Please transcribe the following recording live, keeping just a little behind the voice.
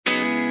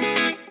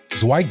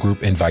Zweig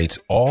Group invites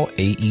all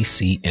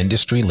AEC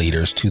industry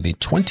leaders to the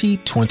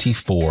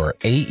 2024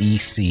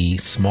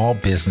 AEC Small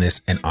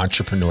Business and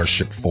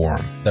Entrepreneurship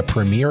Forum, the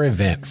premier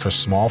event for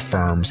small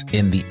firms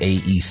in the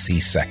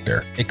AEC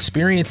sector.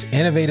 Experience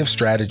innovative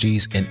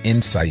strategies and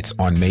insights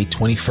on May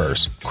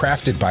 21st,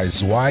 crafted by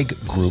Zweig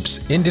Group's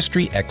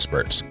industry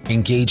experts.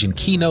 Engage in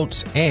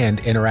keynotes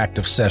and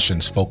interactive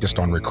sessions focused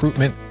on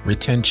recruitment,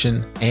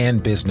 retention,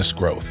 and business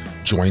growth.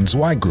 Join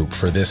Zweig Group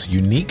for this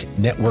unique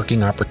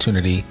networking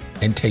opportunity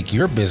and take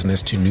your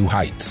business to new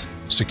heights.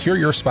 Secure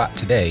your spot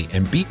today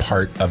and be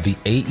part of the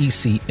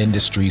AEC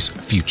industry's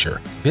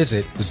future.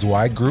 Visit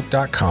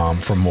zweiggroup.com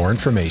for more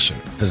information.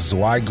 The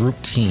Zweig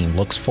Group team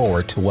looks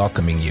forward to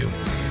welcoming you.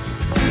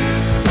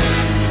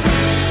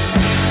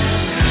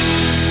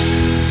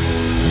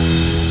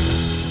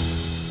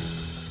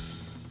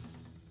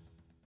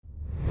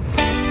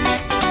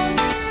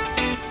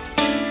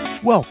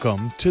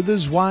 Welcome to the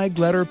Zweig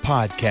Letter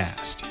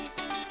Podcast,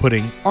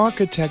 putting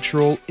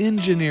architectural,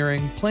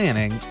 engineering,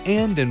 planning,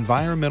 and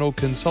environmental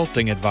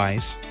consulting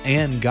advice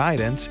and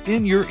guidance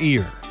in your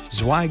ear.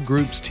 Zweig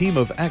Group's team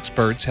of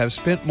experts have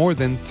spent more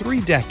than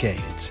 3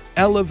 decades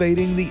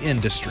elevating the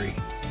industry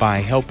by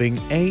helping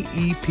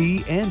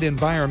AEP and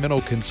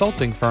environmental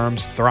consulting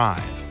firms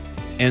thrive.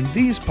 And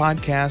these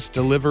podcasts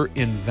deliver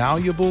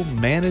invaluable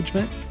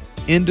management,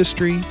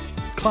 industry,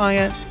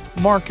 client,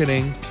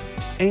 marketing,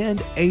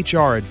 and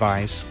HR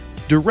advice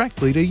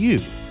directly to you,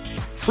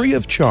 free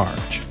of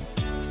charge.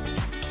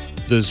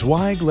 The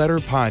Zweig Letter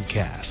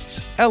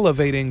Podcasts,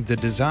 elevating the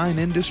design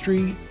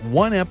industry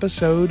one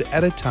episode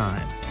at a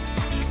time.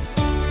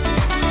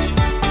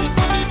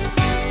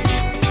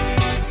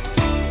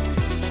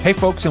 Hey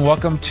folks, and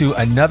welcome to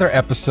another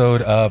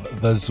episode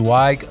of the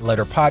Zweig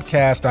Letter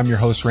Podcast. I'm your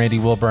host, Randy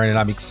Wilburn, and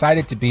I'm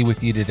excited to be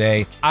with you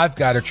today. I've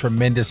got a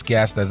tremendous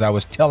guest. As I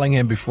was telling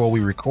him before we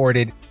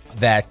recorded,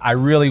 that I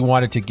really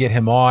wanted to get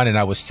him on, and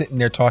I was sitting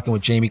there talking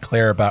with Jamie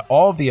Claire about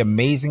all the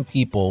amazing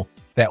people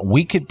that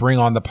we could bring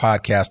on the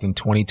podcast in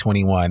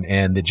 2021.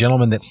 And the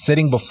gentleman that's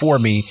sitting before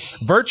me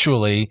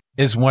virtually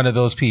is one of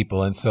those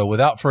people. And so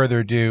without further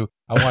ado,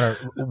 I want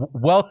to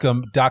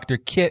welcome Dr.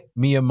 Kit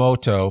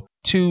Miyamoto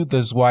to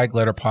the Zweig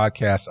Letter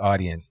Podcast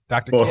audience.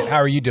 Dr. Kit, how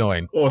are you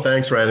doing? Well,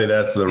 thanks, Randy.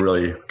 That's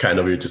really kind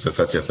of you to say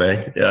such a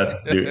thing. Yeah,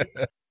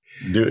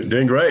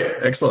 doing great.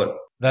 Excellent.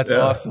 That's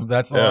awesome.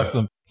 That's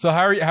awesome. So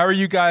how are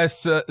you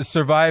guys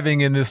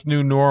surviving in this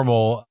new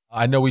normal?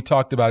 I know we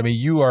talked about it. I mean,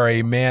 you are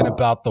a man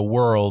about the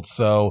world,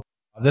 so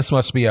this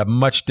must be a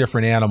much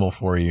different animal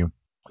for you.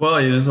 Well,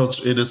 it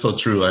is so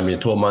true. I mean,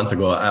 12 months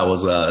ago, I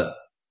was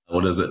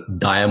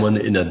diamond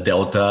in a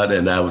Delta,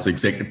 and I was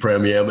executive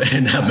premium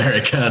in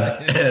American,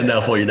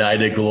 and for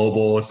United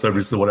Global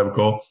Services, whatever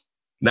called.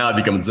 Now it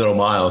becomes 0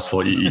 miles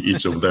for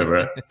each of them,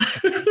 right?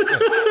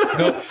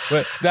 No,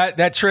 but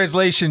that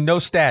translation, no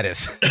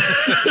status.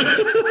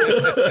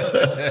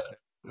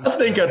 I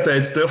think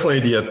it's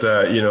definitely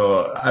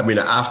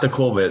after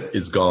COVID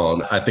is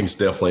gone, I think it's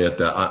definitely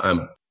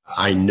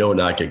I know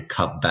that I can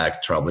cut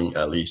back traveling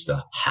at least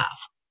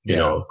half, you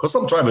know, because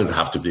some travelers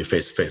have to be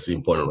face-to-face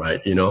important, right?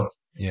 You know,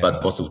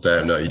 but most of the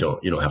time, no, you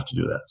don't have to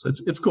do that. So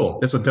it's cool.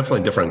 It's a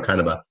definitely different kind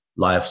of a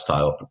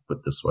lifestyle,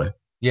 put this way.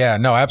 Yeah,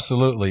 no,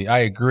 absolutely. I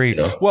agree.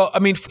 Yeah. Well, I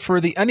mean,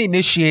 for the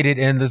uninitiated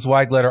in the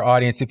Zweig Letter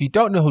audience, if you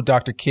don't know who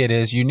Dr. Kit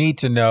is, you need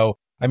to know.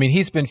 I mean,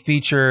 he's been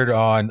featured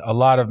on a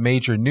lot of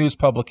major news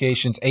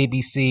publications,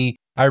 ABC.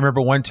 I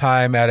remember one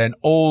time at an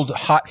old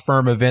hot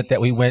firm event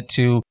that we went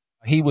to,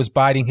 he was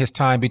biding his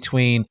time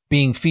between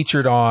being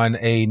featured on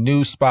a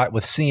news spot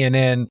with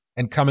CNN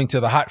and coming to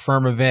the hot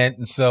firm event.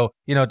 And so,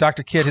 you know,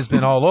 Dr. Kit has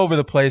been all over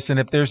the place. And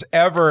if there's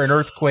ever an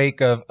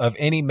earthquake of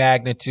any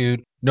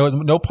magnitude,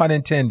 no pun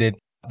intended,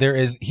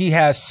 he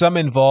has some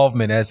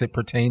involvement as it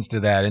pertains to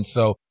that. And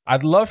so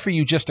I'd love for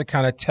you just to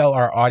kind of tell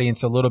our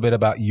audience a little bit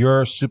about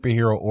your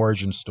superhero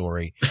origin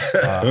story,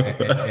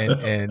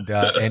 and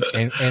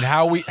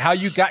how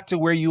you got to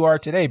where you are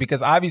today,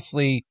 because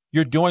obviously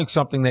you're doing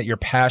something that you're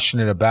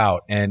passionate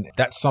about. And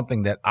that's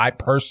something that I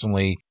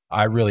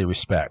really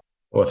respect.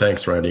 Well,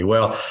 thanks, Randy.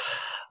 Well,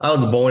 I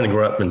was born and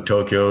grew up in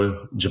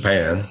Tokyo,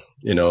 Japan,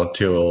 you know,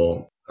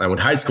 till I went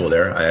to high school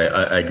there.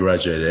 I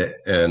graduated,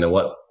 and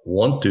what I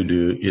want to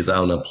do is I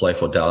want to play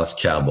for Dallas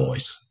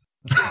Cowboys.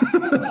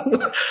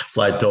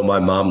 So I told my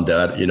mom and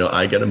dad, you know,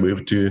 I got to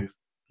move to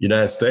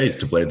United States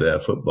to play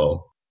the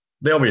football.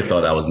 They already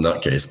thought I was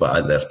nutcase, but I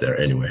left there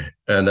anyway.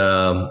 And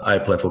I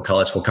played for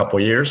college for a couple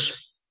of years.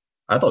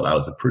 I thought I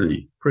was a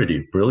pretty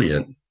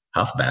brilliant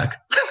halfback.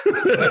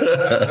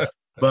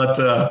 But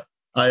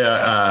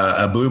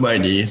I blew my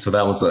knee, so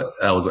that was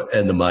the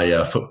end of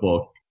my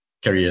football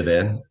career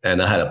then.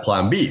 And I had a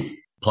plan B.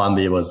 Plan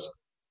B was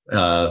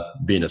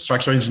being a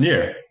structural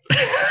engineer.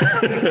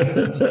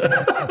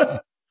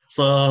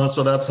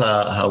 So that's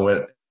how it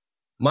went.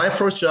 My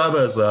first job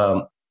was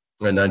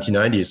in the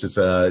 1990s. It's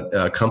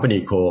a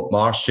company called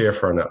Marsh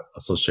Schaefer and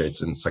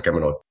Associates in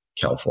Sacramento,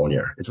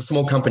 California. It's a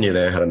small company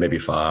there, had maybe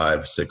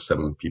 5, 6,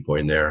 7 people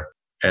in there.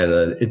 And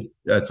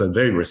it's a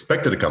very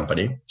respected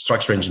company,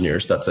 structural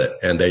engineers, that's it.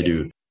 And they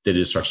do they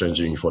did structural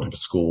engineering for the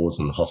schools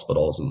and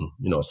hospitals and,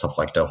 stuff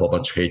like that, a whole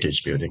bunch of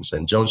heritage buildings.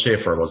 And John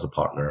Schaefer was a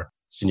partner,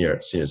 senior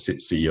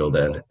CEO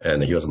then,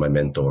 and he was my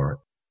mentor.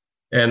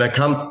 And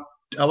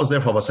I was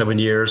there for about 7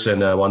 years.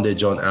 And one day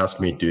John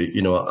asked me to,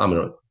 I'm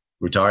going to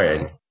retire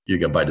and you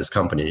can buy this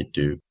company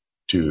to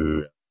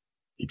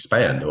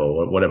expand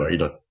or whatever,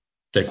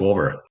 take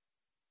over.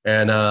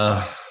 And,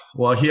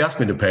 he asked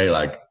me to pay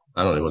like,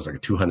 I don't know, it was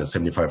like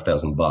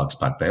 $275,000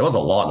 back then. It was a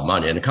lot of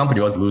money. And the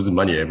company was losing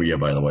money every year,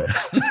 by the way.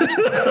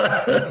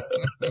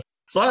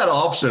 So I had an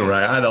option,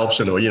 right? I had an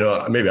option,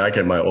 maybe I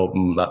can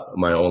open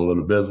my own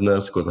little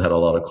business because I had a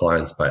lot of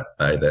clients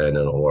by then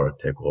or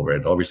take over.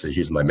 And obviously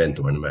he's my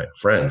mentor and my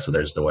friend. So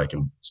there's no way I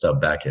can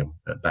back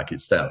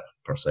his step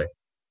per se.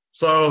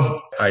 So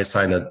I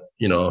signed that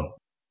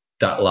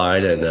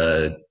line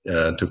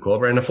and took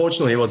over. And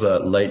unfortunately, it was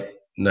a late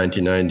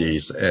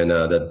 1990s and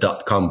the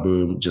dot-com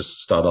boom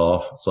just started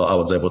off. So I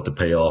was able to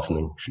pay off in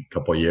a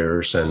couple of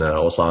years. And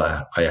also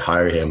I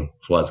hired him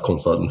as a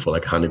consultant for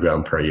like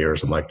 $100,000 per year or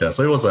something like that.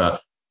 So it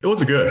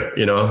was good,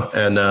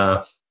 and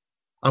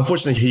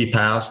unfortunately he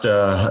passed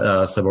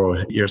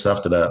several years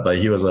after that, but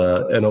he was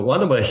and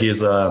one of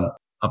his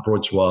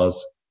approach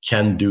was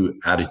can-do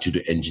attitude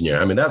to engineer.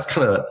 I mean, that's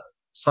kind of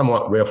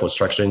somewhat rare for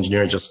structural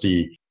engineering,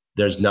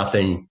 there's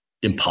nothing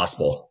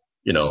impossible,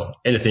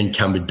 anything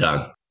can be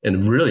done.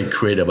 And really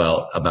creative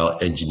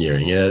about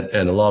engineering and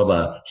a lot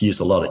of he used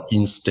a lot of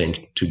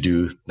instinct to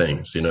do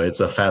things.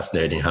 It's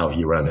fascinating how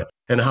he ran it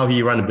and how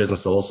he ran the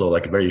business also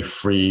like very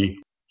free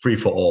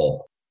for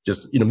all.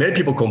 Just many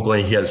people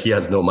complain he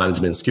has no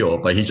management skill,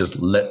 but he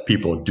just let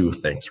people do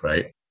things,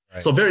 right?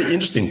 So very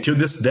interesting. To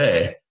this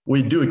day,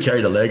 we do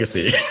carry the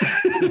legacy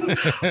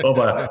of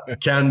a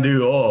can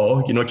do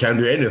all. Can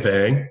do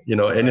anything.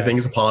 Anything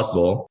is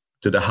possible.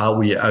 To how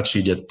we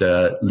actually did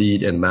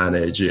lead and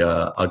manage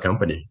our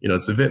company.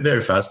 It's very, very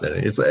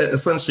fascinating. It's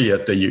essentially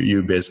that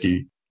you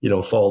basically,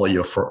 follow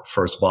your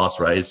first boss,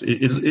 right?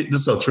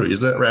 It's so true.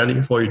 Isn't it,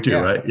 Randy, for you too,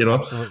 right?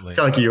 Absolutely. Kind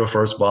of like your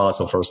first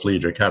boss or first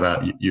leader, kind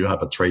of, you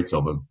have a traits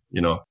of them,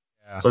 Yeah.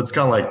 So it's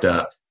kind of like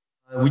that.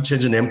 We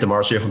changed the name to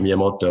Marcia from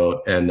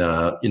Miyamoto and,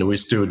 we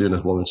still doing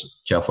this when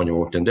California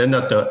worked. And then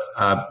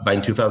by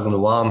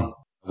 2001,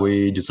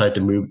 we decided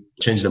to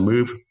change the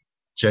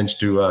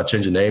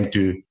name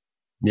to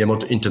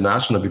Miyamoto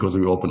International because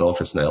we opened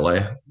office in LA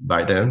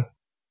by then.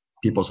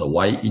 People said,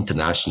 why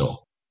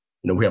international?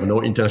 We have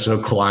no international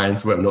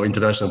clients. We have no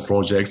international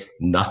projects,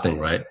 nothing,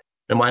 right?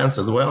 And my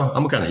answer is, well,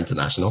 I'm kind of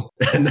international.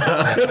 And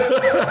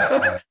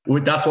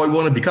that's what we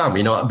want to become.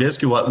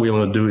 Basically what we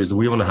want to do is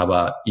we want to have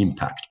an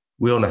impact.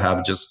 We want to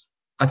have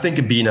I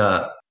think being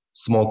a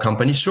small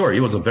company, sure, it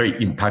was a very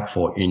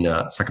impactful in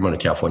Sacramento,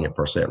 California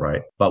per se,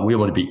 right? But we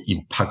want to be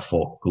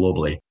impactful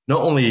globally.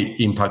 Not only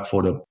impact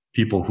for the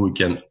people who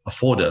can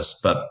afford us,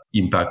 but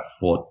impact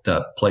for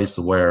the place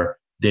where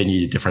they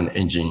need a different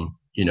engine,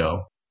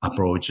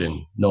 approach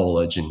and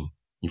knowledge and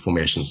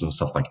informations and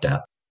stuff like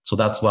that. So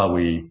that's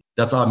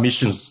our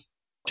missions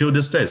till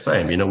this day,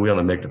 same, we want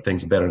to make the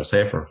things better and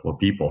safer for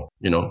people,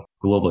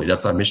 globally.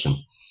 That's our mission.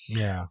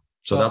 Yeah.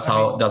 So that's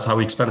how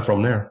we expand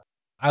from there.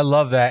 I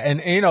love that.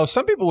 And,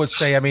 some people would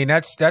say,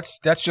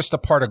 that's just a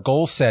part of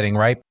goal setting,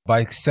 right?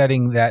 By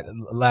setting that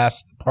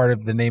last part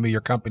of the name of your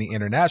company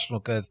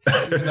international, because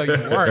even though you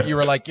weren't, you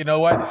were like, you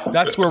know what?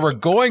 That's where we're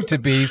going to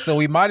be. So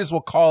we might as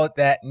well call it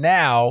that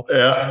now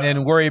and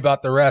then worry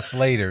about the rest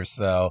later.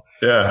 So,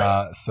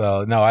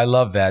 no, I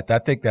love that. I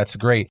think that's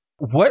great.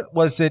 What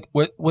was it?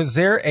 Was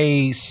there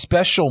a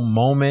special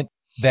moment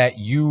that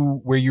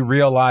where you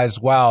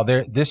realized, wow,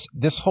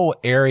 this whole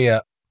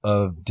area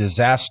of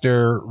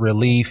disaster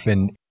relief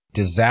and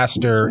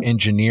disaster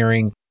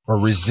engineering, or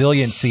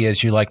resiliency,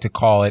 as you like to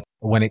call it,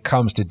 when it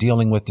comes to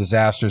dealing with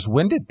disasters,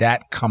 when did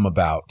that come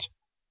about?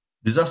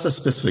 Disaster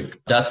specific,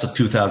 that's a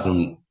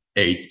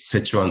 2008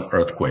 Sichuan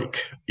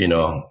earthquake.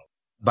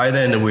 By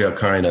then we are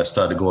kind of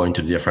started going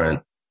to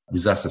different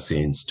disaster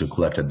scenes to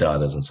collect the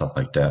data and stuff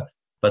like that.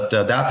 But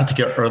that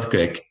particular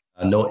earthquake,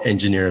 no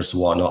engineers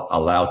were not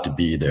allowed to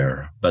be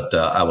there, but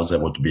I was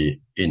able to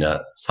be in a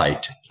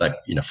site like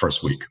in the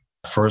first week.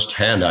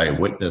 Firsthand, I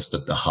witnessed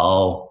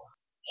how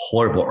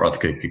horrible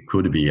earthquake it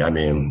could be.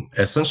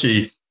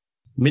 Essentially,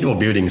 minimal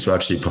buildings were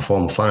actually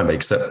performed fine, but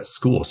except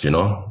schools.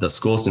 The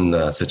schools in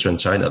Sichuan,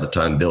 China at the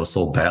time built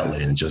so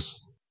badly, and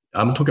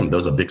I'm talking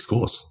those are big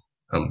schools,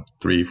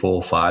 3,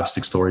 4, 5,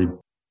 6-story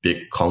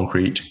big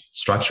concrete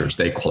structures.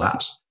 They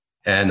collapsed,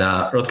 and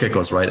earthquake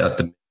was right at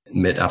the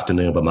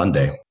mid-afternoon of a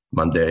Monday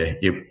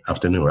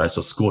afternoon, right? So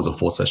school was a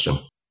full session.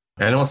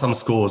 And I know some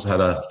schools had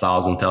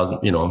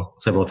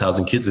several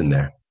thousand kids in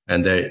there.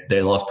 And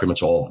they lost pretty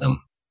much all of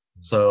them.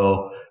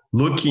 So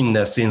looking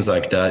at scenes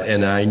like that,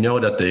 and I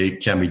know that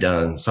it can be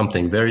done,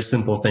 something very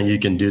simple thing you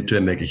can do to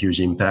make a huge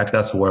impact.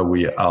 That's where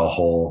our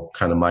whole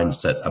kind of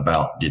mindset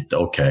about it.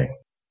 Okay,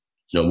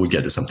 we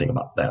get to something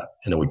about that,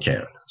 and then we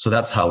can. So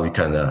that's how we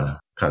kind of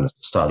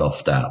start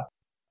off that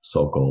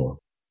so-called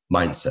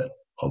mindset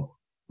of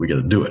we got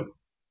to do it.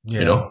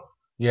 Yeah.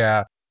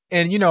 Yeah.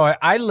 And,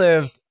 I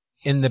lived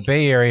in the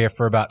Bay Area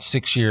for about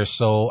 6 years,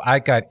 so I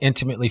got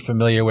intimately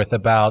familiar with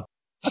about,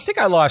 I think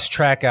I lost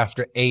track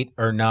after 8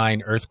 or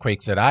 9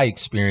 earthquakes that I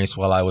experienced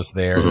while I was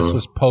there. This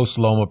was post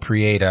Loma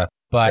Prieta.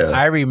 But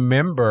I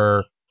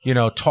remember,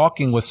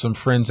 talking with some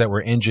friends that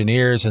were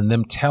engineers and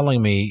them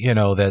telling me,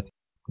 that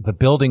the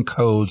building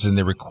codes and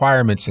the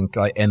requirements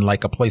in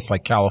like a place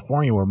like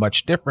California were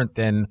much different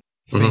than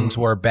things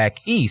were back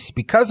east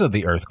because of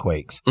the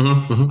earthquakes.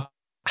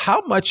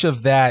 How much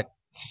of that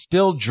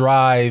still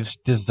drives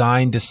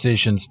design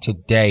decisions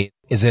today?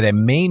 Is it a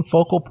main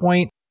focal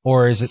point,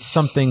 or is it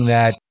something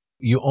that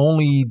you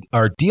only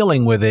are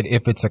dealing with it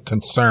if it's a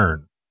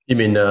concern? You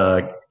mean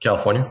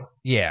California?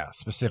 Yeah,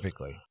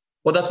 specifically.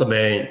 Well, that's the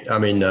main. I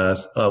mean,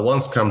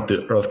 once come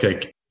to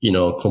earthquake,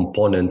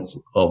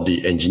 components of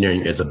the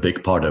engineering is a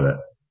big part of it.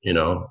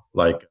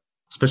 Like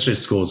especially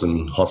schools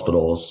and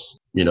hospitals,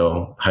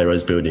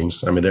 high-rise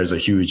buildings. I mean, there's a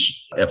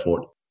huge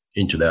effort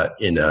into that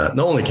in not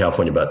only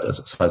California but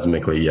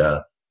seismically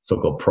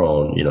so-called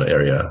prone,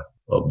 area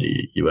of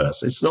the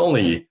U.S. It's not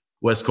only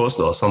West Coast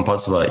though. Some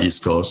parts of our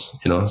East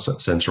Coast,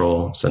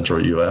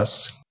 central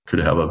U.S. could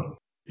have a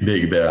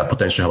big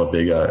potential, have a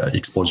big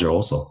exposure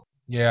also.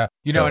 Yeah.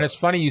 And it's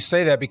funny you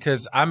say that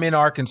because I'm in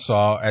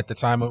Arkansas at the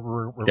time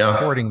we're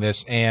recording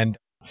this, and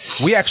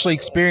we actually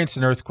experienced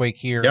an earthquake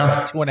here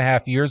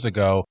 2.5 years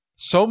ago.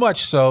 So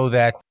much so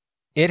that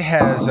it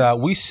has,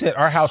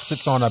 our house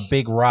sits on a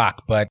big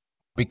rock, but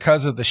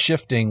because of the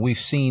shifting, we've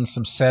seen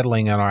some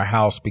settling in our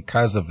house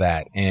because of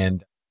that.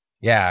 And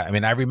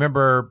I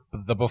remember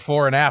the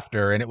before and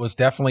after, and it was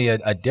definitely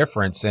a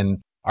difference. And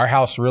our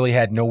house really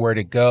had nowhere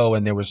to go,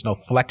 and there was no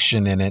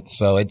flexion in it.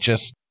 So it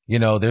just,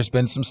 there's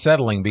been some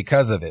settling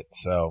because of it.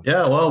 So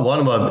one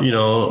of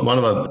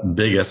the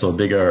biggest or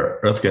bigger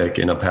earthquake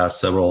in the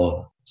past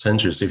several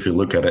centuries, if you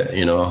look at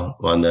it,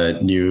 on the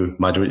New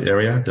Madrid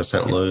area, the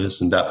St. Louis,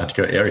 and that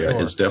particular area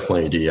is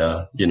definitely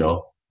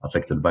the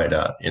affected by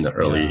that in the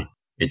early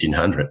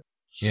 1800.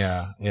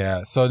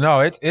 Yeah. So no,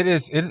 it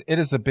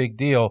is a big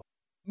deal.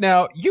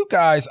 Now, you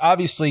guys,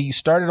 obviously, you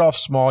started off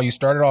small. You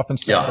started off in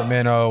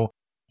Sacramento.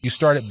 You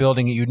started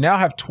building it. You now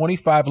have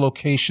 25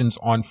 locations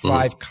on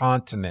 5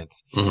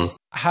 continents.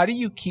 How do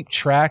you keep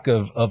track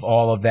of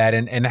all of that?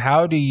 And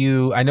how do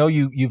you, I know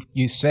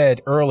you said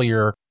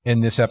earlier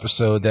in this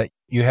episode that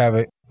you have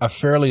a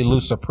fairly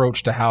loose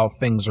approach to how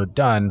things are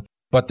done,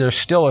 but there's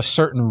still a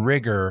certain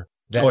rigor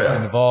that's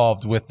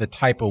involved with the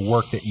type of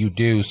work that you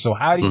do. So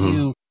how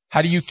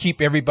do you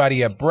keep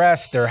everybody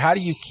abreast, or how do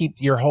you keep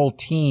your whole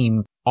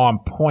team on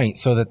point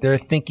so that they're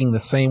thinking the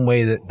same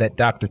way that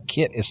Dr.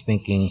 Kit is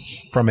thinking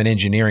from an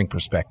engineering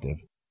perspective?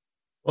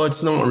 Well,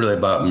 it's not really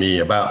about me,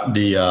 about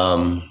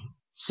the,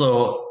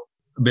 so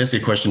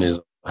basic question is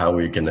how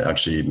we can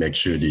actually make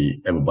sure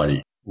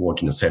everybody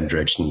work in the same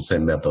direction,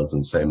 same methods,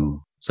 and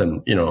same,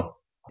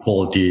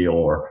 quality,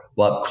 or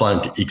what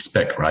client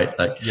expect, right?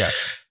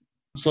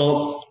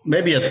 So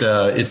maybe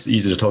it's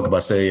easy to talk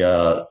about, say,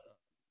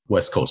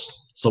 West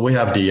Coast. So we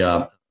have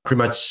the pretty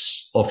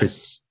much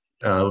office.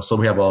 So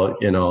we have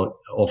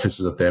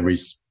offices at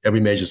every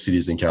major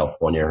cities in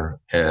California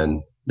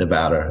and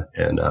Nevada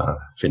and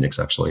Phoenix,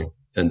 actually,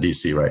 and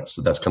DC, right?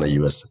 So that's kind of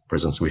U.S.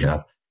 presence we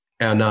have.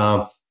 And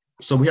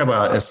so we have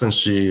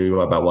essentially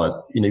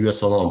about in the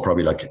U.S. alone,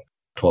 probably like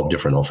 12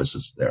 different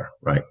offices there,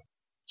 right?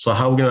 So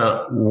how are we going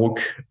to work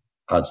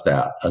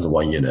as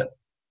one unit?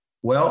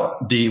 Well,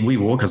 we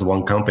work as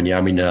one company.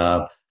 I mean,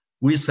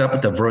 we set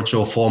up the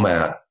virtual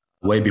format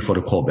way before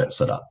the COVID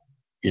set up,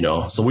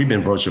 so we've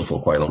been virtual for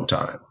quite a long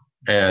time.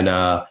 And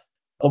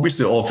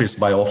obviously, office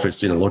by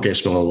office,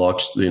 location,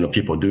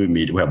 people do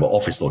meet. We have an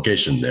office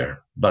location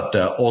there, but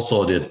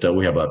also that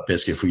we have a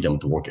basically freedom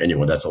to work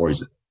anywhere. That's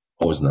always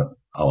not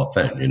our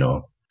thing,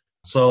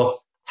 So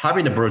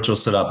having the virtual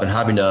setup and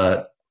having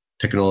the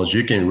technology,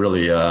 you can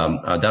really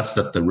that's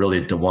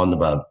really the one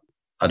about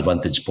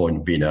advantage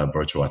point being a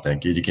virtual. I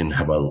think you can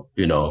have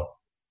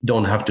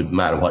don't have to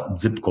matter what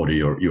zip code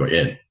you're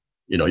in.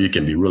 You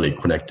can be really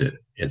connected.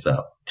 It's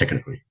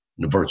technically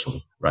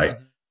virtually, right?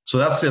 So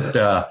that's it,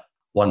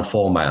 one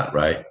format,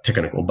 right?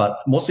 Technical. But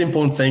most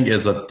important thing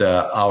is that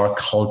our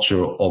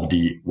culture of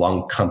the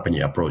one company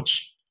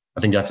approach.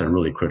 I think that's a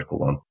really critical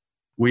one.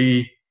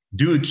 We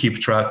do keep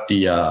track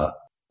the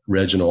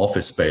regional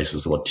office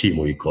spaces, what team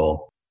we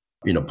call,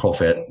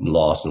 profit and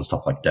loss and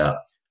stuff like that.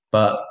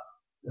 But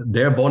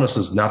their bonus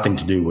is nothing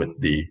to do with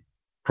the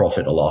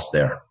profit or loss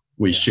there.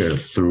 We share it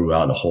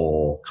throughout the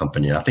whole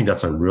company. I think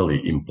that's a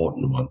really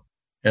important one.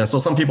 And so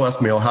some people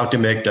ask me, how to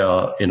make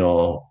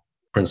the,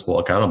 principal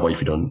accountable if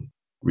you don't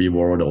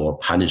reward or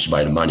punish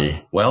by the money.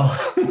 Well,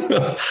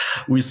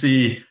 we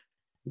see,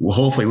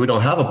 hopefully we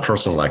don't have a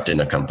person like that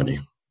in a company.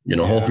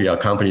 Hopefully our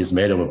company is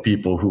made up of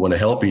people who want to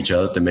help each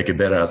other to make it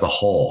better as a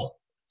whole.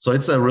 So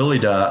it's really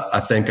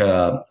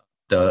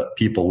the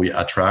people we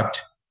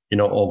attract,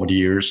 over the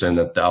years, and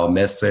that our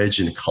message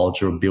and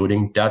culture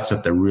building, that's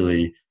at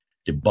the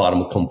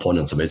bottom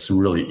components of it. It's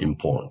really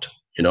important,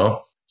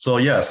 So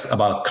yes,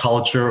 about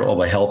culture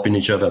of helping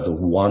each other as a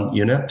one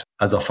unit,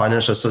 as a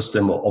financial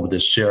system of the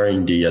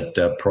sharing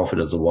the profit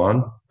as a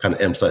one, kind of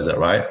emphasize that,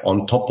 right?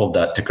 On top of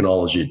that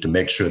technology to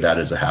make sure that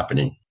is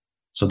happening.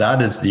 So that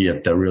is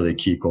the really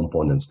key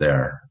components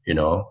there,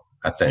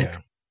 I think. Yeah.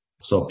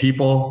 So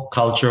people,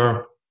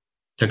 culture,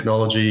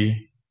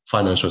 technology,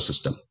 financial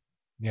system.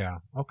 Yeah.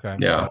 Okay.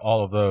 Yeah. So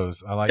all of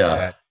those. I like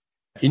that.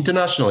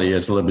 Internationally,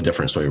 it's a little bit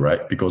different story,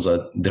 right? Because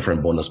a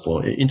different bonus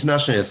pool.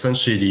 Internationally,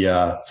 essentially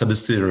the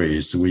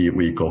subsidiaries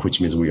we call, which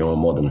means we own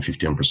more than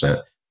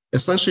 15%.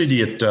 Essentially,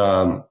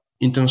 the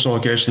international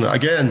location,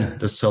 again,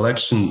 the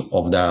selection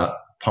of that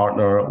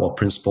partner or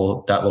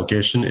principal, that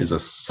location is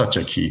such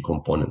a key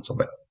component of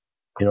it.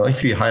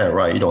 If you hire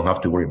right, you don't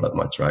have to worry about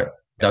much, right?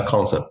 That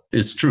concept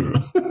is true,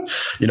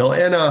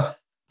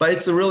 but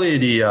it's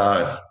really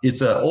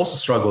it's also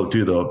struggle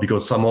too, though,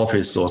 because some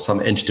office or some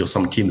entity or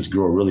some teams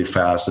grow really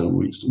fast and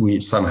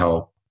we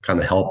somehow kind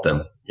of help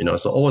them,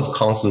 so always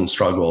constant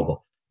struggle of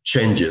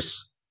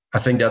changes. I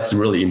think that's the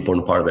really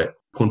important part of it.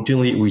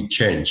 Continually we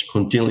change,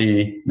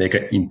 continually make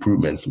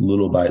improvements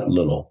little by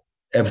little,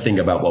 everything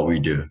about what we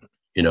do,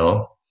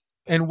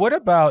 And what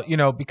about,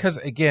 because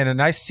again,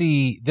 and I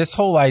see this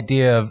whole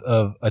idea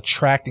of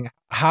attracting,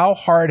 how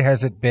hard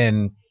has it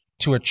been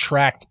to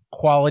attract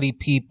quality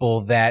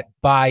people that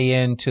buy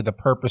into the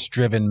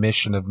purpose-driven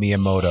mission of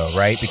Miyamoto,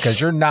 right?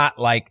 Because you're not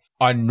like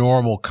a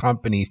normal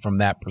company from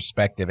that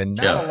perspective. And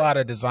not a lot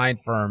of design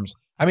firms.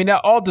 I mean,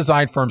 not all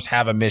design firms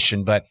have a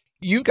mission, but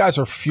you guys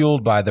are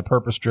fueled by the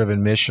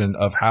purpose-driven mission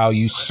of how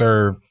you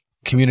serve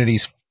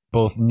communities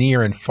both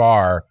near and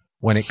far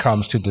when it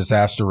comes to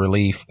disaster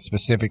relief,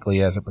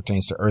 specifically as it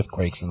pertains to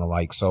earthquakes and the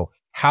like. So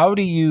how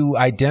do you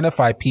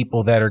identify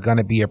people that are going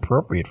to be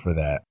appropriate for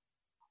that?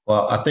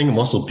 Well, I think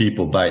most of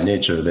people by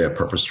nature, they're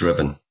purpose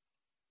driven.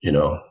 They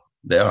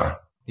are.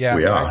 Yeah,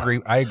 we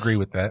are. I agree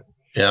with that.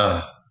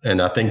 Yeah.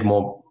 And I think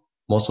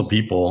most of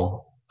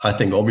people, I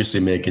think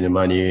obviously making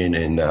money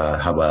and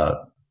have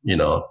a,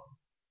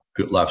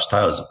 good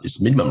lifestyle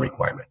is minimum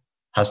requirement.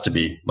 Has to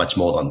be much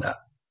more than that.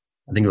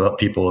 I think what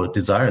people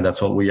desire, and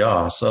that's what we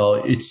are.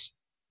 So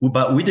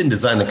but we didn't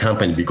design the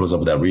company because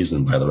of that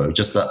reason, by the way.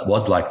 Just that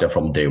was like that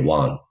from day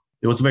one.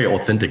 It was very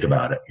authentic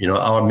about it.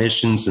 Our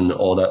missions and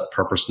all that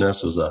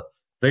purposeness was a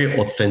very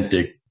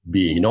authentic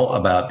being, not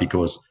about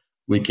because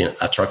we can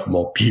attract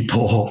more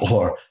people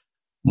or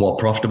more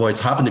profitable. It's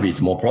happened to be,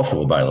 it's more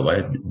profitable, by the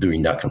way,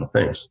 doing that kind of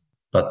things.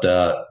 But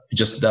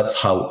just that's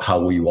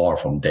how we are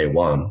from day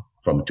one,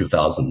 from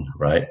 2000,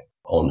 right,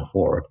 on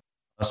forward.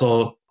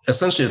 So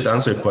essentially, to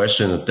answer your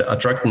question,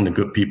 attracting the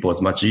good people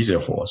is much easier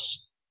for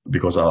us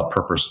because our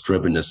purpose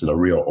drivenness in a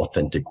real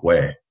authentic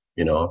way,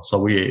 So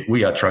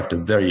we attract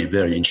very,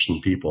 very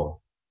interesting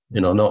people,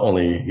 not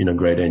only,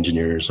 great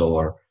engineers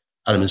or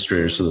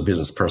administrators or the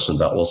business person,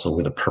 but also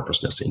with a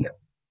purposeness in it,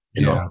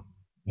 Yeah.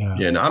 Yeah,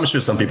 and I'm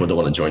sure some people don't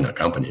want to join our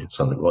company.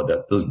 Something well,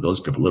 those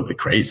people are a little bit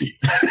crazy.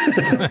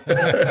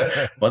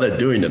 What they're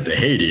doing at the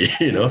Haiti,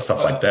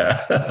 stuff like that.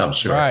 I'm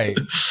sure. Right.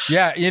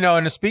 Yeah.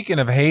 And speaking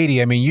of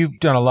Haiti, I mean, you've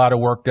done a lot of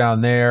work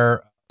down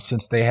there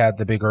since they had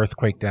the big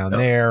earthquake down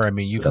there. I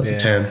mean, you've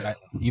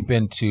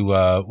been to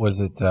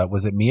was it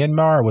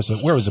Myanmar?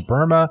 Where was it,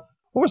 Burma?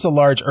 What was the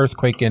large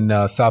earthquake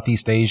in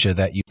Southeast Asia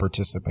that you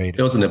participated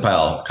in? It was in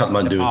Nepal,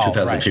 Kathmandu,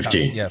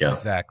 2015. Right. Yes,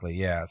 exactly.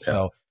 Yeah.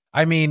 So,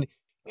 I mean,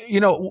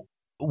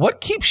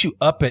 what keeps you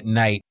up at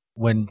night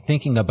when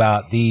thinking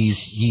about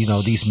these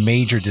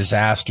major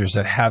disasters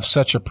that have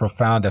such a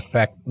profound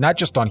effect, not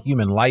just on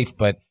human life,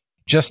 but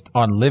just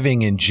on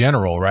living in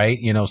general, right?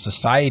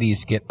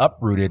 Societies get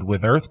uprooted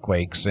with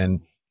earthquakes.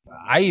 And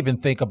I even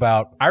think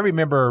I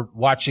remember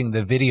watching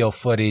the video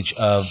footage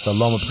of the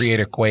Loma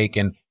Prieta quake.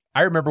 And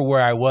I remember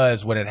where I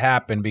was when it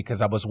happened because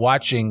I was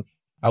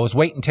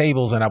waiting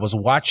tables and I was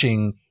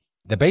watching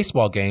the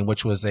baseball game,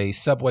 which was a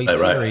Subway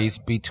series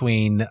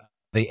between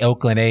the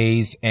Oakland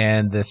A's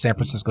and the San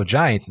Francisco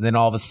Giants. And then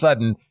all of a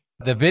sudden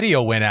the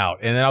video went out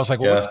and then I was like,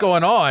 well, what's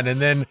going on?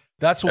 And then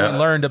that's when we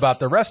learned about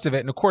the rest of it.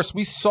 And of course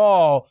we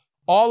saw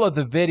all of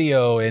the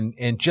video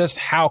and just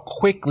how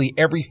quickly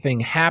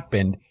everything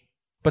happened.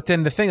 But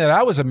then the thing that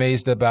I was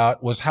amazed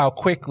about was how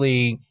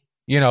quickly,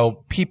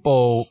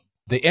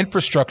 the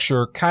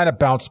infrastructure kind of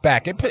bounced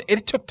back.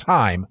 It took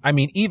time. I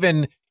mean,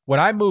 even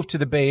when I moved to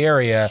the Bay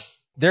Area,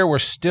 there were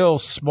still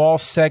small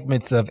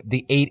segments of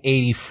the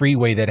 880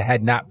 freeway that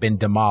had not been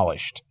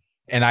demolished.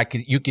 And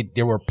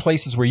there were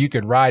places where you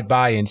could ride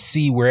by and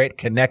see where it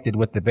connected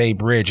with the Bay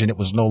Bridge and it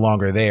was no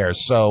longer there.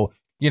 So,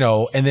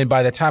 and then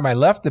by the time I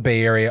left the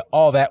Bay Area,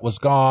 all that was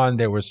gone.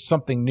 There was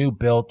something new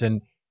built.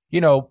 And,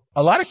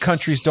 a lot of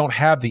countries don't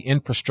have the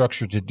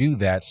infrastructure to do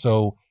that.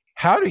 So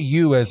how do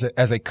you as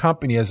a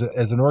company, as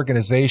an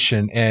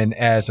organization and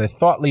as a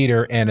thought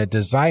leader and a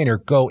designer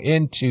go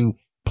into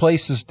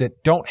places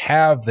that don't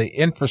have the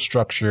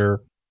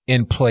infrastructure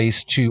in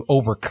place to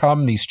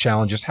overcome these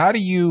challenges? How do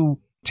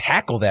you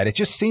tackle that? It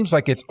just seems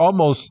like it's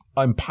almost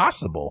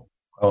impossible.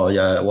 Oh,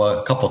 yeah. Well,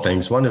 a couple of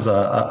things. One is,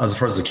 as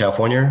far as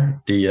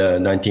California, the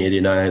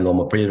 1989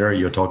 Loma Prieta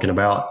you're talking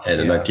about,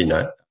 and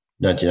the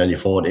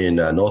 1994 in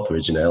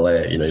Northridge in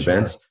LA,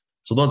 events.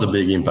 So those are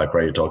big impact,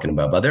 right? You're talking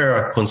about, but there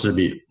are considered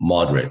to be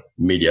moderate,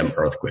 medium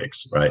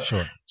earthquakes, right?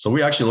 Sure. So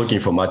we're actually looking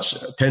for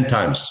 100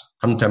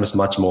 times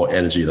much more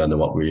energy than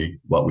what we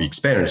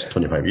experienced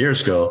 25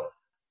 years ago.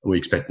 We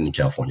expect in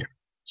California.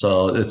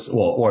 So it's,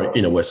 or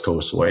in the West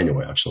Coast or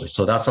anywhere actually.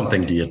 So that's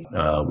something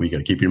that we got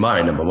to keep in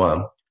mind, number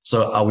one.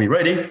 So are we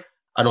ready?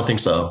 I don't think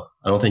so.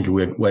 I don't think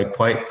we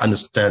quite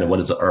understand what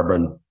does an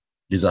urban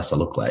disaster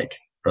look like,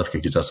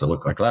 earthquake disaster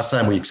look like. Last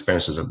time we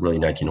experienced was really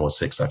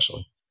 1906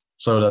 actually.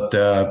 So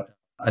that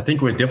I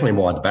think we're definitely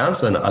more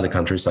advanced than other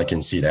countries. I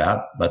can see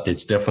that, but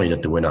it's definitely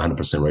that we're not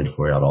 100% ready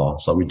for it at all.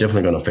 So we're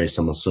definitely going to face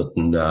some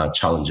certain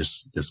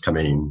challenges this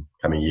coming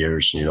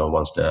years.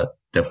 Once that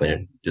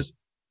definitely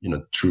just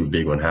true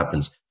big one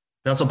happens.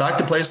 Now, so back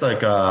to places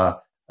like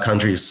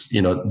countries,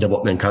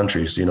 development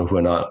countries, who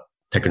are not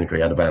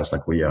technically advanced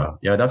like we are.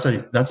 Yeah, that's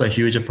a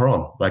huge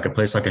problem. Like a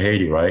place like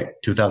Haiti, right?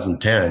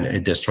 2010,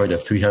 it destroyed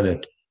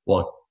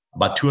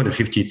about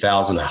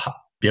 250,000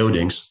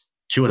 buildings.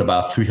 Killed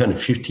about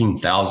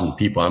 315,000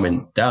 people. I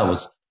mean, that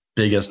was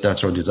biggest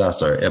natural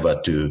disaster ever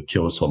to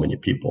kill so many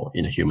people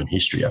in human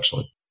history,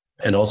 actually.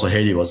 And also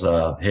Haiti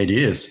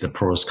is the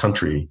poorest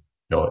country,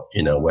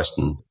 in a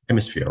Western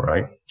hemisphere,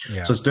 right?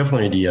 Yeah. So it's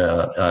definitely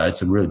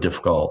it's really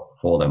difficult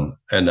for them.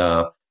 And,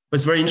 but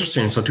it's very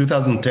interesting. So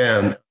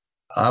 2010,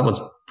 I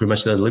was pretty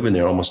much living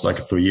there almost like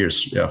 3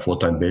 years,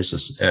 full-time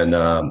basis. And,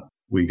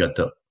 we got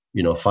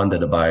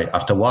funded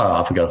after a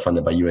while, we got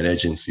funded by UN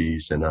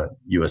agencies and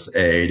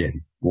USAID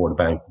and World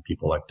Bank,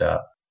 people like that,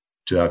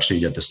 to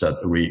actually get to start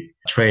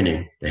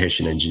retraining the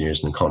Haitian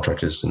engineers and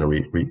contractors and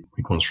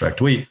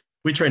reconstruct. We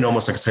trained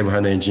almost like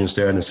 700 engineers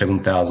there and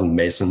 7,000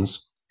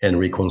 masons and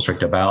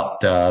reconstruct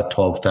about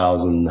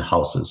 12,000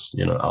 houses,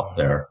 out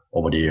there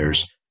over the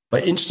years.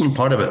 But interesting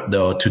part of it,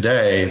 though,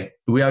 today,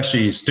 we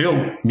actually still,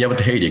 Miyamoto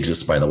Haiti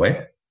exists, by the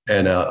way,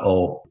 and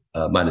all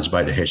managed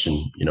by the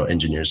Haitian,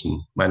 engineers and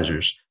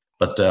managers.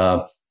 But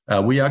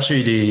we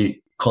actually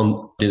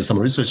did some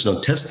research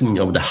on testing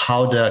of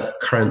how the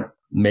current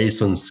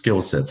mason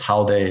skill sets,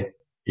 how they,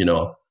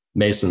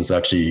 masons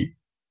actually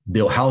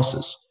build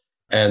houses.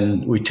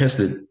 And we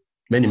tested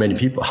many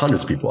people,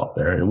 hundreds of people out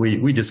there. And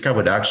we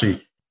discovered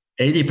actually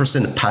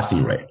 80%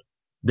 passing rate.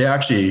 They're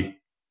actually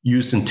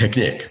using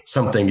technique,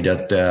 something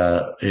that,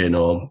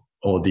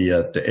 all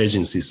the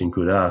agencies,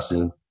 include us,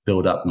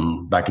 built up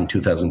back in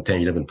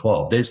 2010, 11,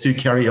 12. They still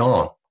carry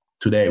on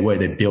today where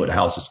they build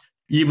houses.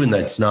 Even though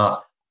it's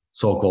not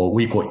so-called,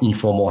 we call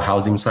informal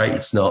housing site,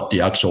 it's not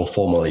the actual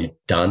formally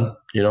done,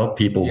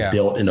 people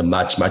built in a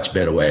much, much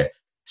better way.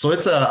 So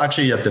it's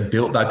actually at the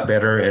build back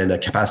better and the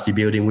capacity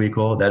building we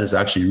call, that is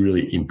actually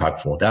really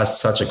impactful. That's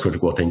such a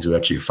critical thing to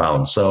actually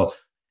found. So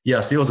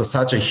yes, it was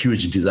such a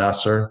huge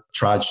disaster,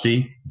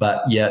 tragedy,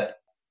 but yet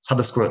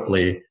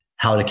subsequently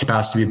how the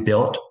capacity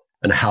built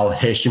and how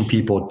Haitian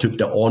people took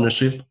the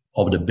ownership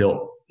of the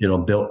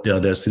built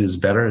their cities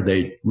better.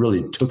 They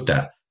really took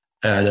that.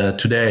 And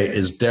today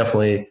is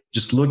definitely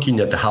just looking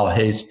at how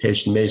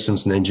Haitian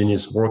masons and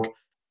engineers work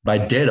by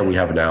data we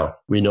have now.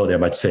 We know they're a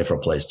much safer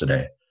place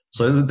today.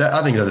 So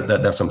I think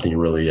that's something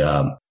really,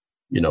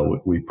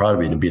 we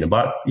probably been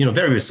about, very,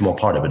 very small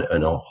part of it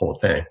and the whole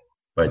thing.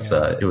 But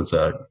it was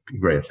a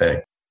great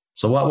thing.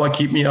 So what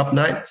keep me up at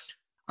night?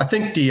 I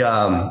think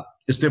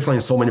it's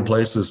definitely so many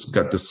places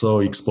got so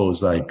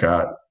exposed. Like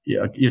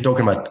you're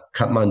talking about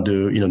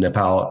Kathmandu,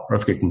 Nepal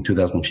earthquake in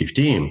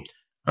 2015,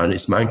 and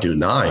it's magnitude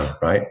 9,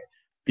 right?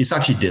 It's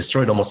actually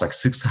destroyed almost like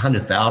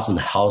 600,000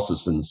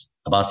 houses and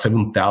about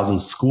 7,000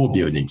 school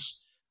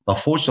buildings. But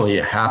fortunately,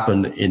 it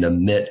happened in the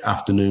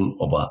mid-afternoon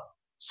of a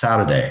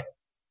Saturday,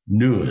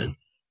 noon.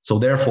 So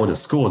therefore, the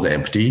schools are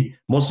empty.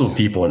 Most of the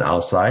people are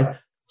outside.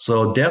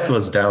 So death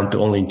was down to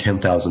only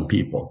 10,000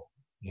 people.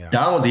 Yeah.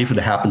 That was if it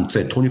happened,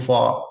 say,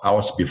 24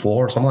 hours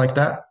before or something like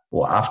that,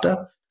 or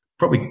after.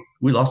 Probably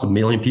we lost 1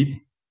 million people.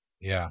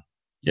 Yeah.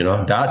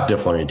 That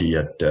definitely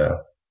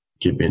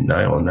keep an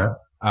eye on that.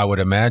 I would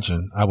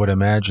imagine.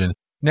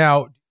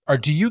 Now,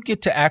 do you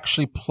get to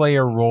actually play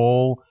a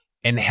role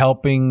in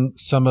helping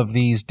some of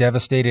these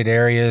devastated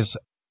areas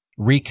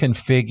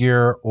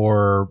reconfigure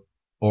or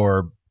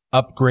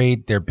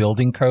upgrade their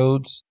building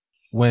codes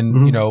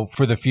when,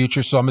 for the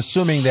future? So I'm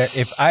assuming that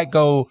if I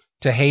go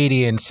to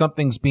Haiti and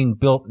something's being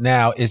built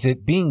now, is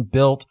it being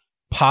built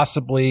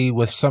possibly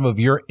with some of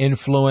your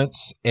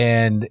influence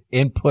and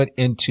input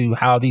into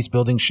how these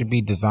buildings should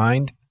be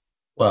designed?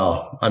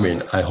 Well, I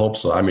mean, I hope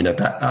so. I mean,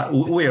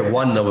 we are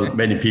one of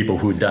many people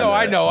who done. No,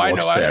 I know. I don't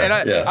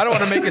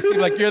want to make it seem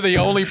like you're the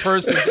only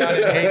person down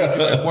in Haiti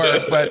doing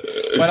work, but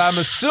I'm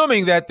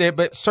assuming that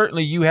but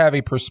certainly you have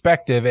a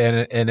perspective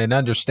and an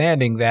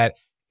understanding that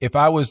if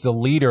I was the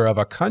leader of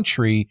a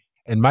country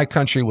and my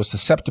country was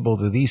susceptible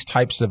to these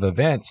types of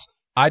events,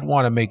 I'd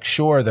want to make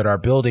sure that our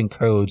building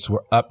codes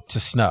were up to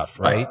snuff,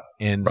 right?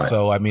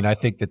 So, I mean, I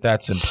think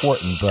that's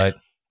important, but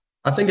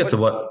I think it's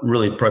what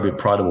really probably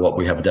proud of what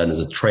we have done is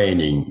a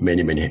training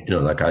many,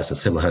 like I said,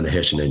 700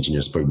 Haitian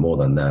engineers, probably more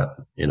than that,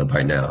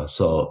 by now.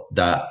 So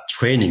that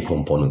training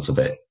components of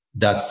it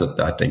that's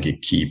I think a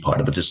key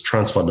part of it, just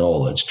transfer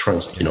knowledge,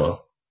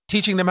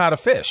 teaching them how to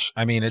fish.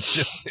 I mean,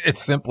 it's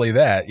simply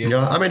that.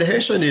 Yeah, I mean,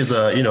 Haitian is,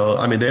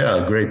 they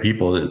are great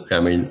people. I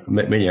mean,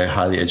 many are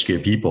highly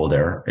educated people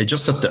there. It's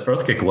just that the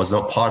earthquake was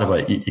not part of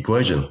an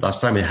equation.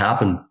 Last time it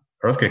happened,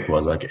 earthquake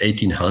was like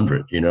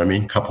 1800, you know what I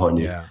mean? Couple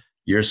hundred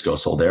years ago.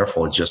 So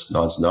therefore,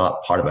 it's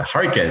not part of a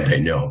hurricane, they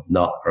know,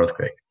 not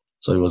earthquake.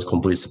 So it was a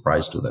complete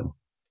surprise to them.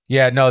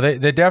 Yeah, no, they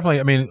definitely,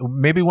 I mean,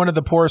 maybe one of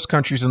the poorest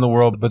countries in the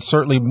world, but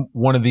certainly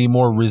one of the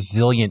more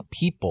resilient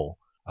people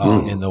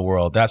in the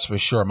world. That's for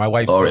sure. My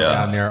wife's been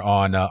down there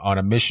on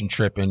a mission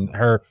trip, and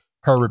her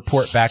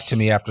report back to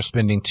me after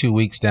spending 2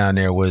 weeks down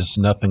there was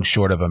nothing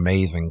short of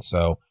amazing.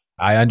 So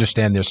I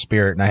understand their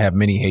spirit, and I have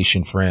many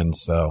Haitian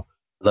friends. So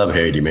love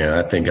Haiti, man.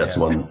 I think that's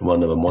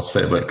one of the most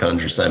favorite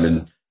countries. I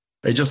mean,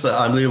 it's just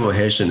unbelievable.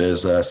 Haitian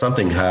is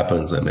something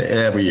happens. I mean,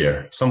 every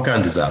year, some kind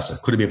of disaster.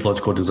 Could it be a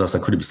political disaster?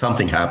 Could it be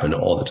something happen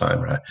all the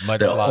time, right?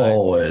 They're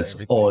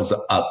always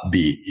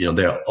upbeat. You know,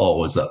 they're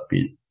always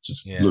upbeat.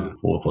 Just look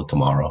forward for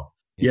tomorrow.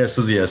 Yes,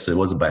 it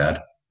was bad.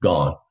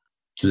 Gone.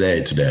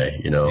 Today,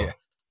 you know.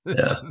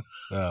 Yeah.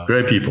 So,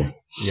 great people.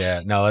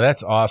 Yeah, no,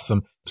 that's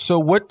awesome. So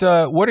what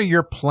are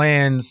your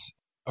plans,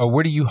 or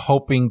what are you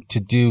hoping to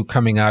do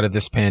coming out of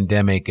this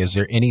pandemic? Is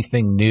there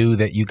anything new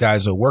that you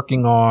guys are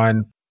working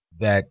on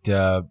that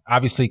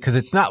obviously, because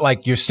it's not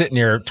like you're sitting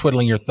there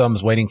twiddling your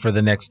thumbs waiting for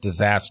the next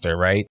disaster,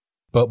 right?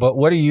 But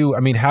what are you, I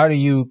mean, how do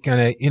you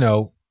kind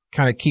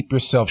of keep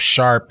yourself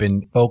sharp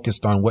and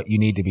focused on what you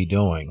need to be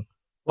doing?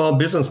 Well,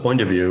 business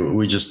point of view,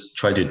 we just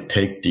try to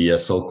take the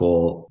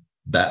so-called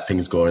bad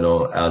things going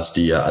on as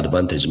the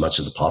advantage as much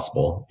as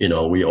possible. You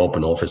know, we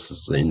open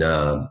offices in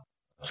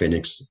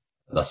Phoenix,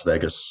 Las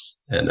Vegas,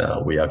 and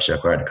we actually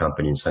acquired a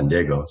company in San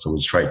Diego. So we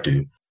just try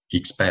to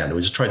expand. We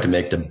just try to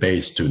make the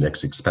base to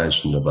next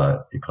expansion of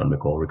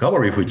economical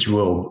recovery, which we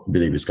will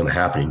believe is going to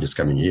happen in this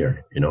coming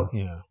year, you know?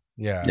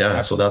 Yeah.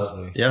 Absolutely. So that's,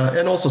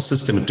 and also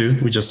system too.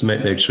 We just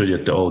make sure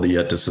that all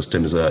the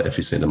system is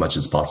efficient as much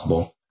as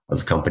possible.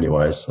 As company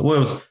wise, we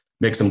always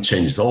make some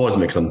changes, always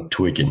make some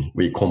tweaking.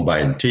 We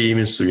combine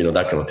teams, so, you know,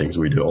 that kind of things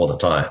we do all the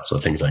time. So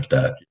things like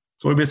that.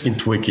 So we're basically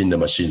tweaking the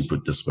machines, put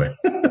it this way.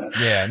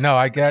 Yeah, no,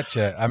 I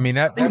gotcha. I mean,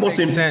 that makes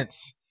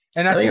sense.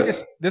 And I think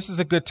this is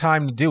a good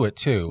time to do it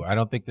too. I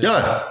don't think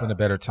there's been a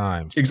better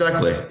time.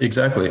 Exactly.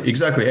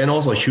 And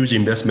also a huge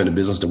investment in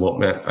business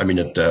development. I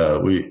mean,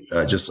 we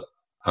just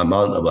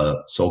amount of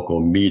a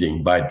so-called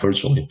meeting by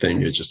virtually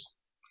thing is just,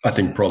 I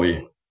think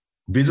probably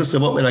business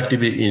development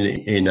activity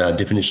in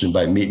definition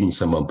by meeting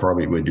someone,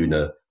 probably we're doing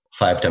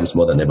 5 times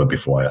more than ever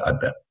before, I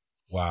bet.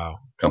 Wow.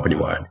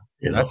 Company-wide.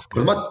 You know? That's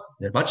good.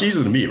 It's much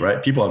easier to meet,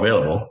 right? People are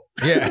available.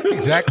 Yeah,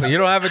 exactly. You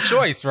don't have a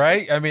choice,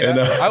 right? I mean,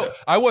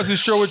 I wasn't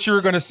sure what you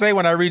were going to say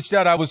when I reached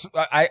out.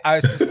 I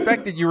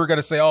suspected you were going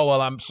to say, oh,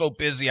 well, I'm so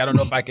busy, I don't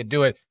know if I could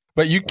do it.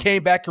 But you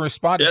came back and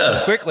responded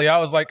so quickly. I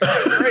was like,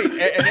 oh, great.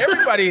 And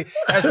everybody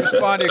has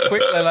responded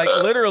quickly. Like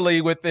literally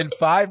within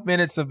 5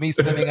 minutes of me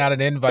sending out an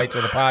invite to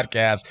the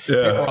podcast,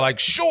 people are like,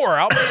 sure,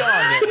 I'll be on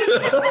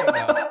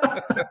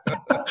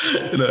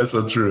there. That's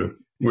so true.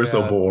 We're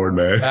so bored,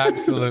 man.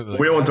 Absolutely.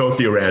 We won't talk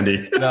to you,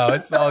 Randy. No,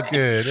 it's all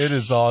good. It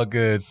is all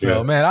good.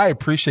 So, man, I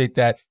appreciate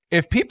that.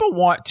 If people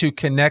want to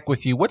connect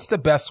with you, what's the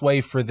best way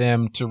for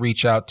them to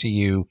reach out to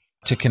you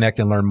to connect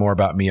and learn more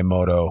about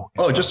Miyamoto?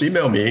 Oh, just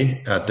email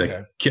me at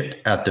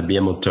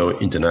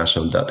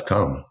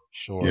kit@miyamotointernational.com.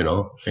 Sure. You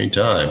know,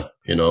 anytime.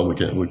 You know, we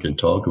can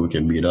talk, we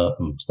can meet up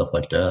and stuff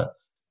like that.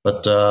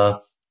 But our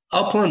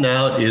plan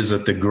now is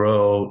to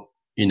grow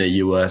in the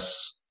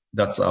US.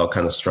 That's our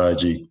kind of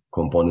strategy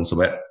components of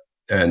it.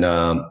 And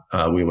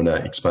we want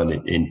to expand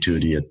it into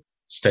the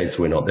states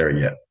we're not there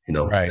yet. You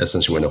know,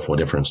 essentially we're in 4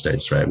 different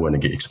states, right? We want to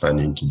get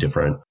expanded into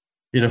different,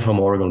 you know, from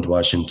Oregon to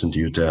Washington to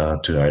Utah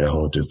to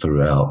Idaho to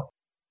throughout.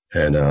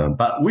 And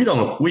but we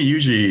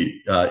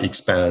usually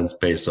expand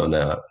based on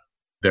a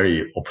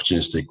very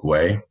opportunistic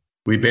way.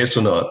 We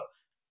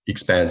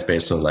expands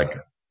based on like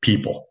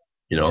people,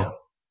 you know.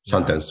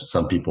 Sometimes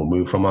some people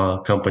move from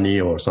a company,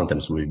 or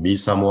sometimes we meet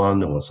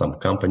someone or some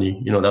company.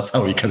 You know, that's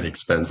how we can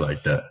expand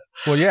like that.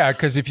 Well, yeah,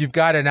 because if you've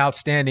got an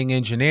outstanding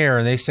engineer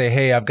and they say,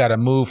 hey, I've got to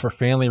move for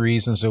family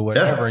reasons or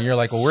whatever, and you're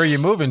like, well, where are you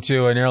moving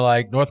to? And they're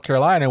like, North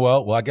Carolina.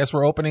 Well, I guess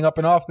we're opening up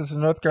an office in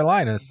North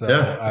Carolina. So,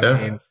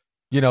 I mean,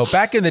 you know,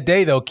 back in the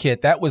day, though,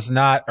 Kit, that was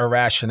not a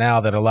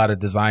rationale that a lot of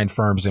design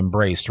firms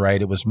embraced,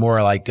 right? It was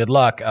more like, good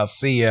luck. I'll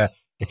see you.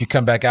 If you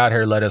come back out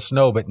here, let us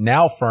know. But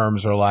now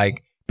firms are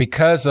like,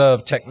 because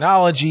of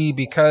technology,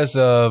 because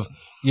of,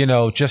 you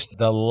know, just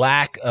the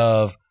lack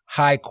of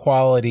high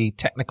quality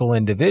technical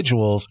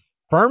individuals,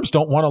 firms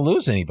don't want to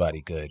lose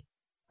anybody good.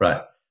 Right.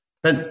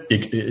 And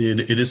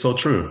it is so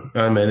true.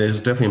 I mean, it's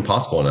definitely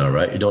impossible now,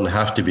 right? You don't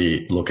have to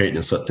be located in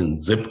a certain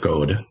zip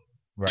code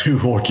to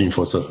working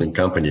for a certain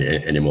company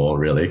anymore,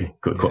 really,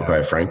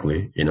 quite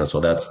frankly. You know, so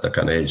that's the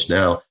kind of age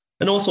now.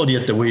 And also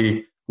that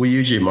we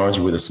usually merge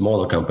with the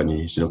smaller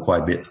companies, you know,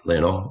 quite a bit,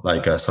 you know,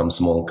 like some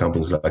small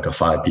companies like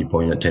 5 people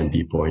and 10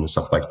 people and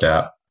stuff like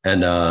that.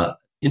 And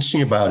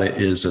interesting about it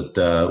is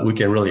that we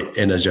can really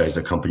energize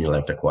the company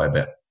like that quite a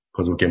bit.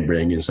 because we can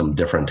bring in some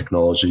different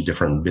technology,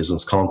 different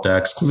business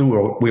context, because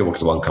we work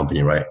as one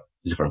company, right?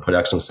 Different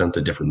production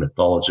center, different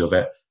methodology of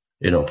it,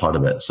 part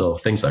of it. So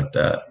things like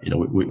that,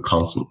 we're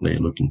constantly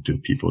looking to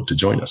people to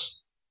join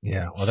us.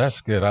 Yeah, well,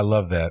 that's good. I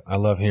love that. I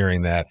love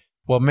hearing that.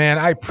 Well, man,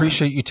 I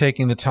appreciate you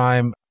taking the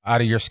time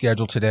out of your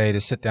schedule today to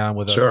sit down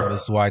with us on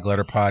this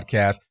Zweigletter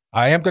podcast.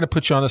 I am going to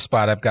put you on the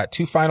spot. I've got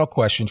two final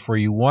questions for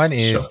you. One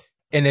is,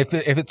 and if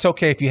it's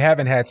okay, if you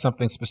haven't had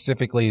something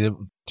specifically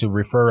to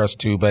refer us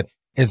to, but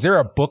is there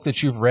a book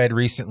that you've read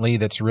recently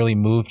that's really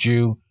moved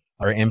you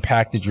or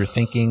impacted your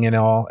thinking in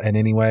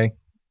any way?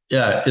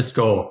 Yeah, it's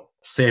called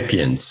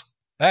Sapiens.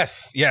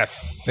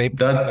 Yes.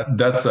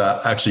 That's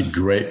actually a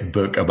great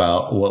book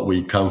about what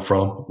we come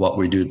from. What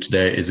we do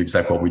today is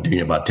exactly what we're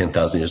doing about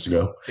 10,000 years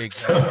ago.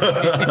 Exactly.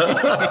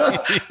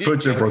 So,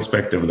 put your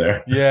perspective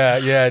there.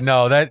 Yeah.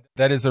 No, that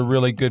is a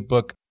really good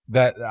book.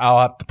 That I'll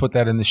have to put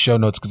that in the show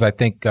notes because I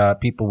think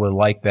people would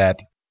like that.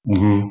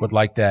 Mm-hmm. Would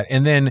like that.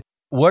 And then,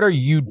 what are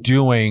you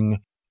doing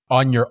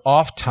on your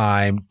off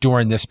time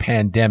during this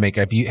pandemic?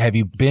 Have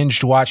you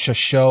binged watched a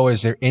show?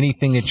 Is there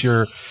anything that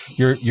you're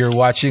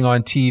watching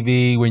on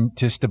TV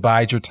just to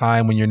bide your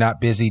time when you're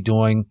not busy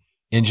doing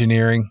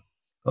engineering?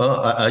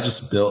 I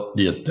just built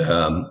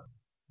the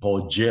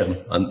whole gym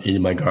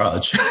in my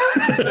garage.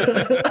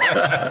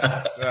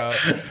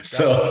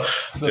 so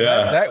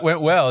that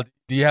went well.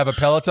 Do you have a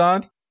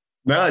Peloton?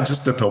 No, I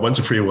just did a bunch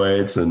of free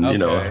weights and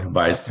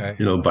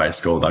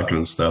bicycle, that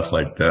kind of stuff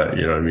like that.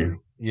 You know what I mean?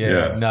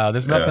 Yeah. No,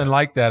 there's nothing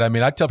like that. I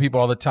mean, I tell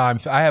people all the time,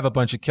 I have a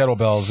bunch of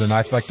kettlebells and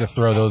I like to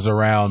throw those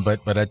around,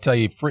 but I tell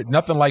you,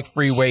 nothing like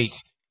free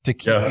weights to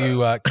keep you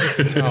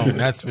tone.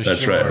 That's for sure.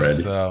 That's right,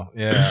 Randy. So,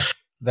 yeah,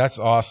 that's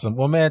awesome.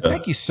 Well, man,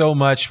 thank you so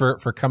much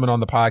for coming on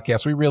the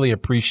podcast. We really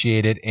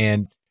appreciate it.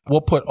 And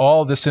we'll put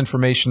all this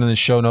information in the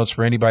show notes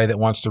for anybody that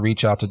wants to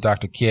reach out to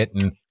Dr. Kit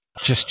and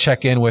just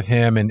check in with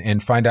him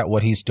and find out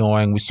what he's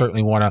doing. We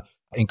certainly want to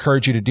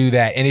encourage you to do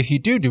that. And if you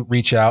do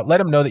reach out, let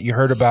him know that you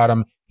heard about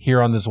him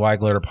here on the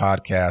Zweigletter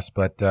podcast.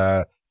 But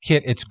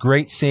Kit, it's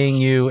great seeing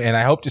you, and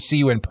I hope to see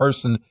you in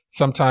person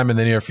sometime in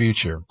the near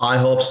future. I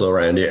hope so,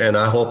 Randy, and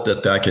I hope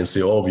that I can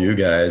see all of you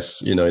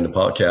guys, in the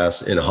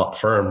podcast in a hot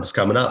firm that's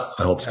coming up.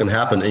 I hope it's going to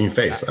happen in your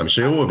face. I'm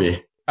sure it will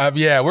be.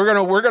 Yeah,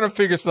 we're gonna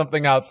figure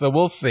something out, so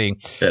we'll see.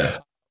 Yeah.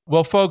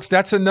 Well, folks,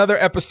 that's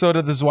another episode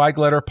of the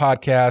Zweigletter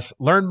podcast.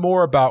 Learn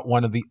more about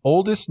one of the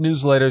oldest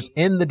newsletters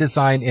in the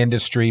design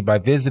industry by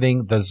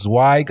visiting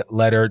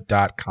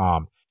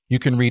thezweigletter.com. You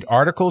can read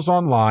articles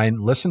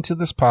online, listen to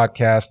this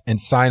podcast,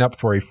 and sign up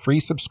for a free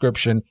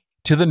subscription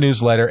to the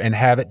newsletter and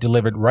have it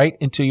delivered right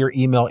into your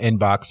email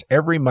inbox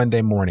every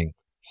Monday morning.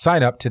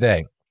 Sign up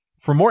today.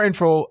 For more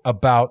info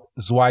about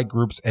Zweig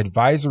Group's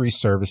advisory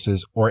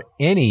services or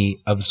any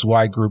of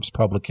Zweig Group's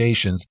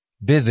publications,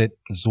 visit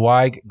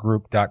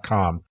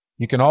zweiggroup.com.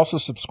 You can also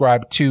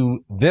subscribe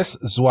to this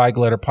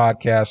Zweigletter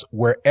podcast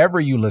wherever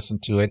you listen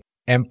to it.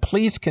 And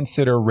please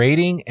consider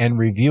rating and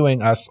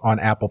reviewing us on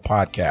Apple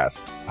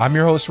Podcasts. I'm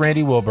your host,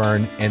 Randy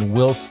Wilburn, and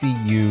we'll see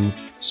you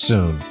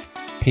soon.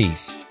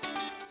 Peace.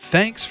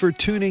 Thanks for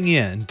tuning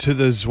in to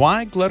the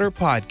Zweigletter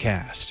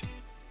podcast.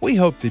 We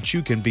hope that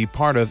you can be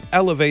part of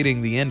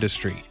elevating the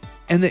industry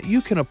and that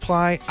you can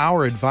apply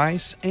our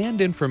advice and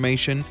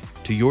information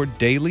to your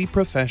daily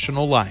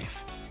professional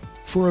life.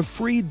 For a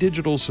free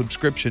digital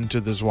subscription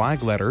to the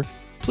Zweigletter,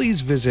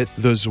 please visit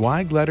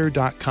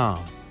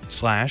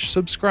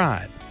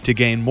thezweigletter.com/subscribe. to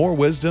gain more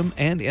wisdom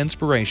and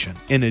inspiration,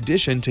 in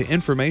addition to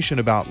information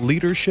about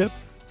leadership,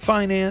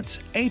 finance,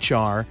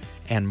 HR,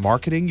 and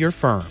marketing your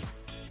firm.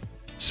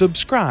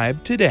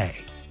 Subscribe today.